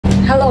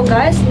Hello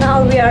guys,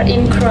 now we are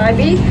in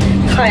Krabi,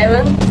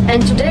 Thailand, and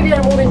today we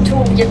are moving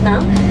to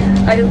Vietnam.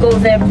 I will go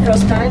there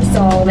first time,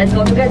 so let's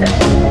go together.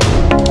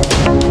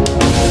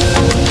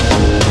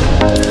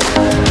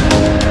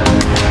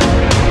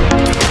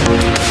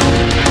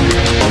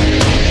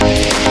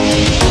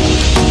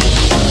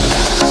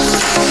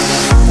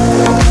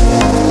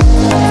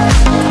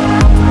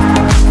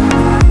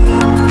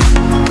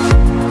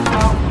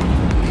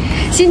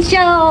 Xin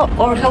chào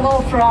or hello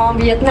from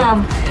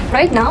Vietnam.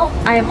 Right now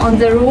I am on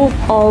the roof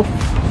of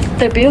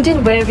the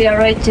building where we are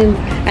renting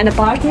an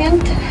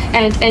apartment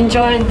and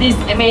enjoying this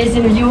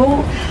amazing view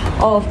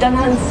of Da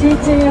Nang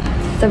city.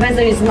 The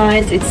weather is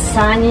nice, it's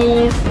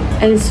sunny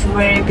and it's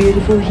very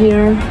beautiful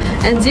here.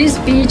 And this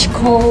beach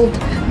called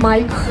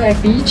Phi Phi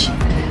beach,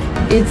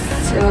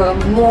 it's a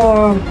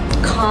more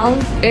calm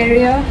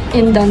area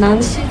in Da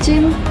Nang city,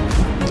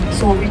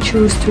 so we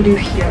choose to live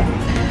here.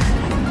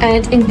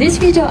 And in this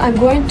video I'm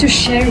going to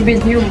share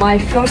with you my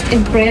first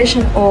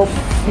impression of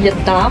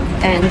Vietnam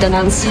and Da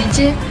Nang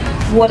city,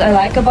 what I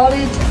like about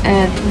it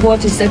and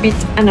what is a bit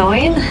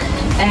annoying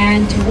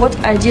and what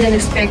I didn't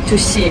expect to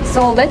see.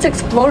 So let's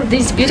explore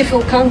this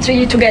beautiful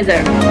country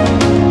together.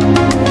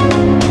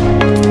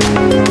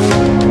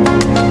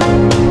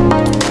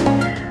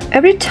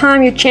 Every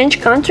time you change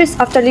countries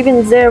after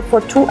living there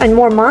for 2 and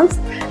more months,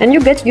 and you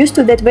get used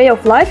to that way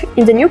of life,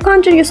 in the new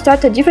country you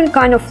start a different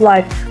kind of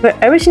life, where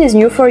everything is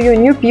new for you,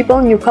 new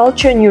people, new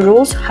culture, new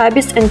rules,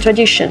 habits and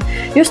tradition.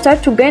 You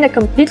start to gain a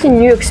completely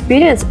new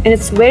experience and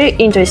it's very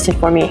interesting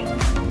for me.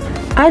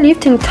 I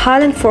lived in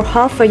Thailand for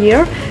half a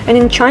year and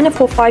in China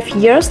for 5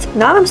 years.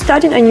 Now I'm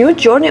starting a new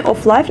journey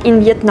of life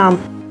in Vietnam.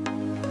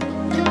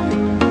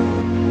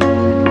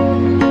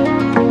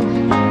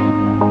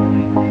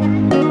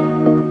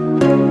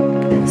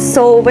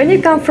 So when you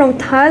come from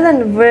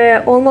Thailand,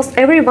 where almost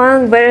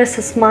everyone wears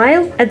a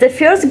smile, at the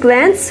first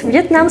glance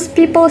Vietnam's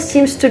people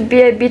seems to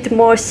be a bit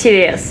more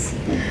serious.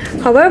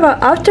 However,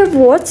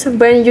 afterwards,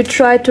 when you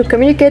try to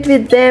communicate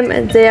with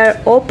them, they are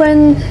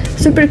open,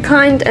 super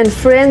kind and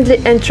friendly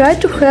and try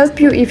to help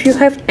you if you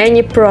have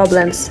any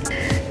problems.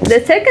 The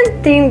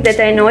second thing that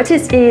I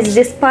noticed is,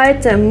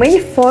 despite many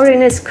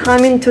foreigners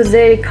coming to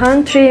their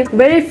country,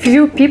 very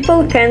few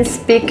people can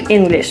speak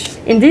English.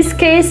 In this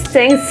case,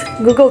 thanks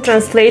Google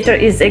Translator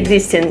is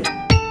existing.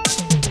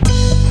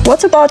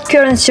 What about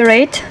currency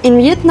rate? In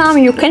Vietnam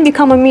you can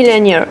become a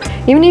millionaire,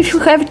 even if you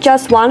have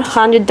just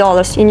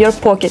 $100 in your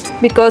pocket,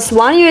 because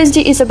 1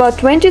 USD is about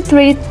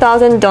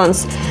 23,000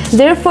 dons.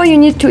 Therefore you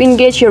need to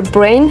engage your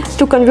brain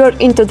to convert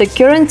into the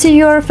currency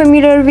you are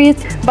familiar with,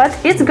 but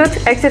it's good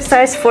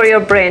exercise for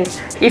your brain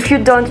if you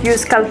don't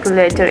use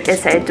calculator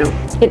as I do.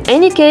 In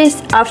any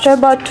case, after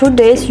about 2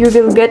 days you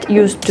will get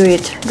used to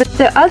it.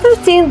 The other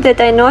thing that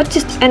I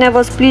noticed and I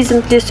was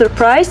pleasantly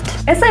surprised,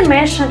 as I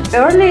mentioned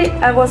earlier,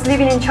 I was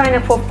living in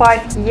China for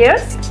 5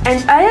 years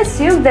and I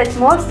assume that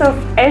most of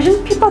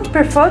Asian people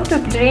prefer to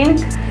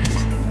drink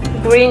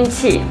green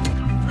tea.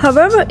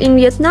 However, in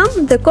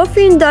Vietnam, the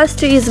coffee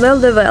industry is well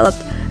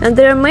developed and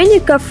there are many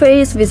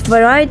cafes with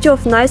variety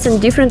of nice and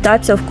different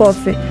types of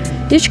coffee.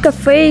 Each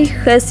cafe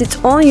has its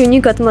own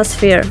unique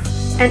atmosphere.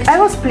 And I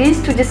was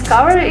pleased to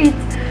discover it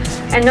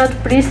and not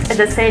pleased at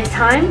the same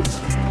time,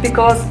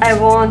 because I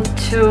want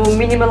to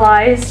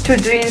minimalize to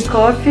drink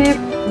coffee,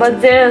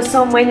 but there are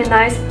so many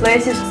nice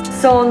places,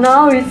 so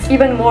now it's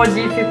even more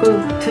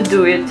difficult to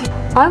do it.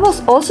 I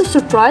was also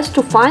surprised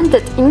to find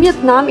that in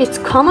Vietnam it's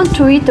common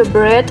to eat a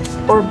bread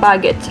or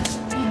baguette,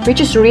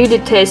 which is really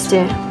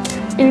tasty.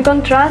 In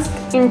contrast,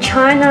 in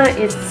China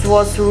it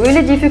was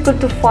really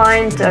difficult to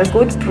find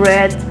good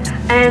bread,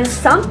 and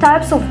some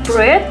types of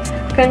bread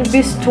can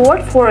be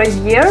stored for a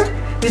year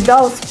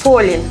without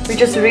spoiling,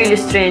 which is really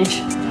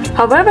strange.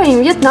 However,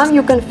 in Vietnam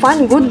you can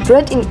find good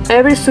bread in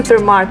every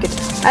supermarket.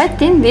 I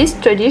think this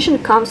tradition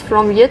comes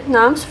from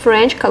Vietnam's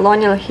French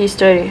colonial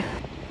history.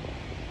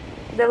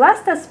 The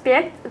last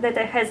aspect that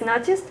I have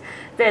noticed,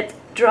 that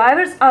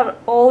drivers are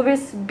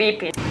always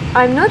beeping.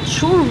 I'm not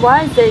sure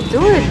why they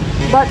do it,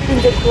 but in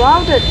the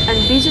crowded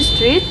and busy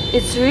street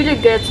it really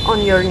gets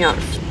on your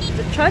nerves.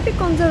 The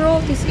traffic on the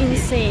road is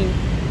insane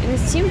and it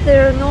seems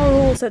there are no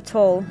rules at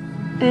all.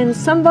 And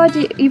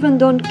somebody even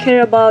don't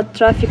care about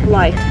traffic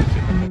light.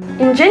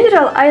 In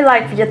general, I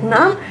like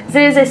Vietnam.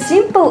 There is a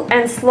simple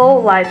and slow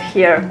life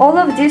here. All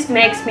of this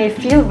makes me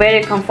feel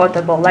very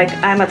comfortable, like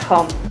I'm at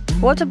home.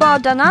 What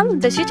about Da Nang?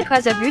 The city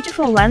has a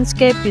beautiful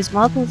landscape with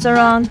mountains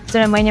around.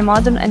 There are many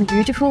modern and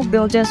beautiful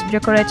buildings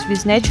decorated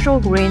with natural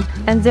green,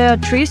 and there are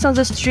trees on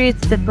the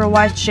streets that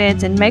provide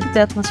shade and make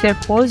the atmosphere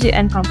cozy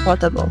and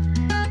comfortable.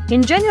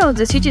 In general,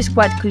 the city is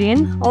quite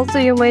clean, although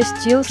you may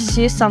still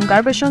see some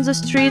garbage on the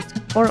street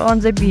or on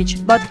the beach,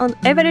 but on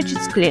average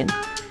it's clean.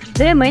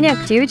 There are many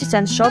activities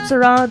and shops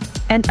around,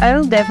 and I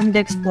will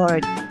definitely explore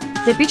it.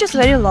 The beach is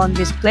very long,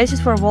 with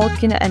places for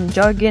walking and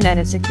jogging, and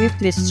it's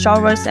equipped with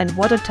showers and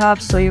water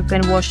tubs so you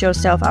can wash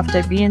yourself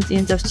after being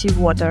in the sea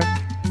water.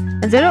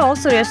 And there are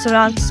also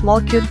restaurants,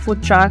 small cute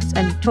food trucks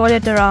and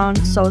toilet around,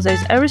 so there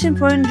is everything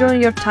for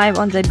enjoying your time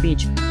on the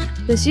beach.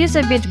 The sea is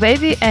a bit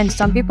wavy and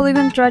some people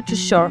even try to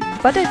surf,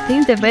 but I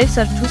think the waves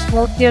are too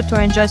small here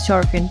to enjoy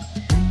surfing.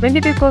 Maybe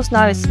because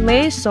now it's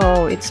May,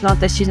 so it's not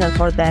the season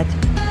for that.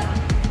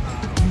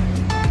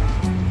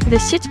 The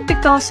city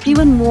becomes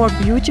even more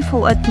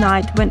beautiful at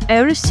night when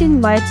everything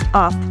lights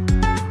up.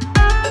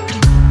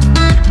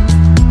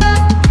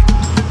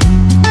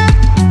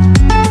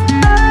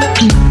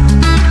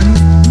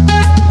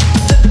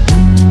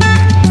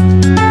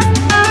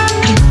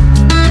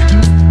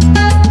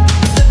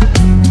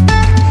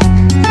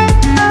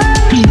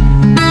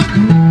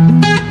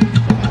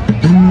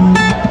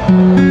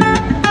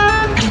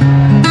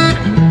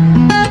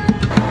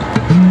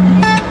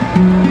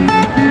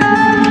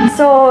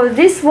 So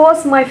this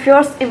was my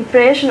first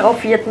impression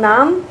of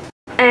Vietnam,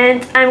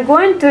 and I'm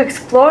going to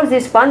explore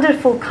this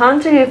wonderful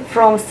country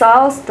from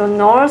south to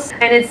north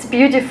and its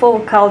beautiful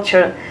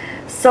culture.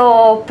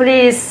 So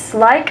please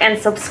like and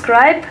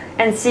subscribe,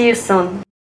 and see you soon.